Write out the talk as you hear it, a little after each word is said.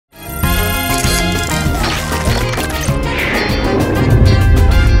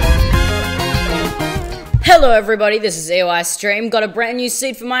Hello everybody, this is Eystreem. Got a brand new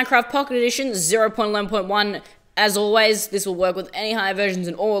seed for Minecraft Pocket Edition 0.11.1. As always, this will work with any higher versions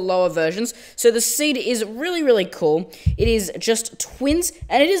and all lower versions. So the seed is really cool. It is just twins,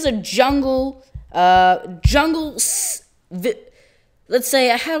 and it is a let's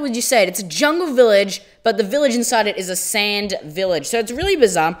say, how would you say it? It's a jungle village, but the village inside it is a sand village. So it's really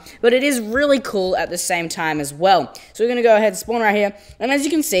bizarre, but it is really cool at the same time as well. So we're going to go ahead and spawn right here. And as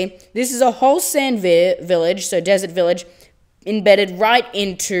you can see, this is a whole sand village, so desert village, embedded right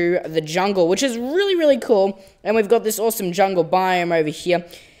into the jungle, which is really cool. And we've got this awesome jungle biome over here.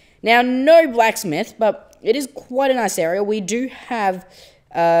 Now, no blacksmith, but it is quite a nice area. We do have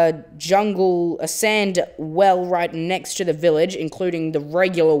a sand well right next to the village, including the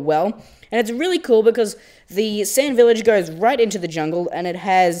regular well. And it's really cool because the sand village goes right into the jungle, and it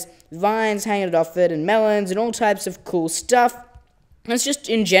has vines hanging off it, and melons, and all types of cool stuff. And it's just,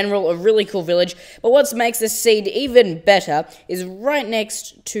 in general, a really cool village. But what makes this seed even better is right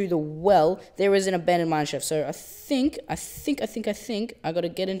next to the well, there is an abandoned mineshaft. So I think I gotta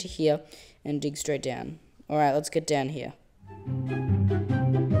get into here and dig straight down. Alright, let's get down here.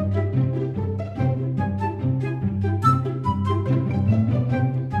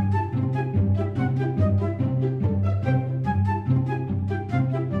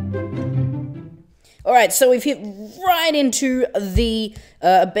 Alright, so we've hit right into the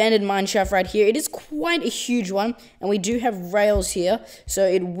abandoned mineshaft right here. It is quite a huge one, and we do have rails here, so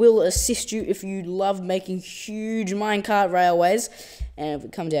it will assist you if you love making huge minecart railways. And if we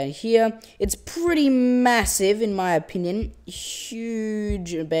come down here, it's pretty massive in my opinion.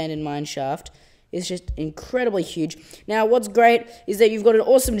 Huge abandoned mineshaft. It's just incredibly huge. Now, what's great is that you've got an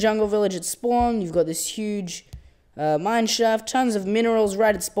awesome jungle village at spawn. You've got this huge mineshaft, tons of minerals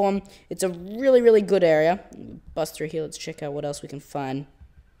right at spawn. It's a really good area. Bust through here, let's check out what else we can find.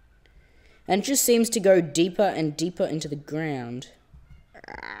 And it just seems to go deeper and deeper into the ground.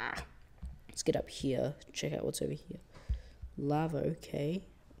 Let's get up here, check out what's over here. Lava, okay.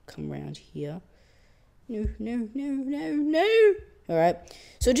 Come around here. No. Alright,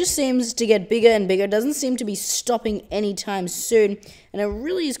 so it just seems to get bigger and bigger. It doesn't seem to be stopping anytime soon. And it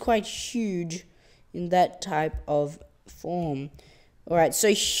really is quite huge in that type of form. Alright, so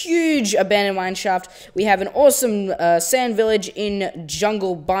huge abandoned mineshaft. We have an awesome sand village in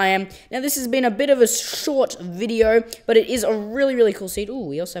jungle biome. Now, this has been a bit of a short video, but it is a really cool seed. Ooh,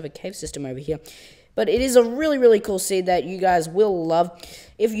 we also have a cave system over here. But it is a really cool seed that you guys will love.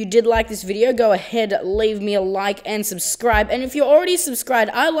 If you did like this video, go ahead, leave me a like and subscribe. And if you're already subscribed,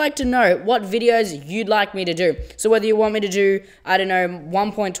 I'd like to know what videos you'd like me to do. So whether you want me to do, I don't know,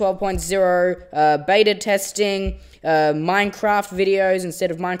 1.12.0, beta testing, Minecraft videos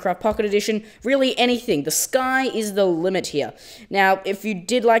instead of Minecraft Pocket Edition, really anything. The sky is the limit here. Now, if you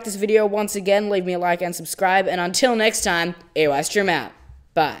did like this video, once again, leave me a like and subscribe. And until next time, Eystreem out.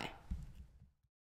 Bye.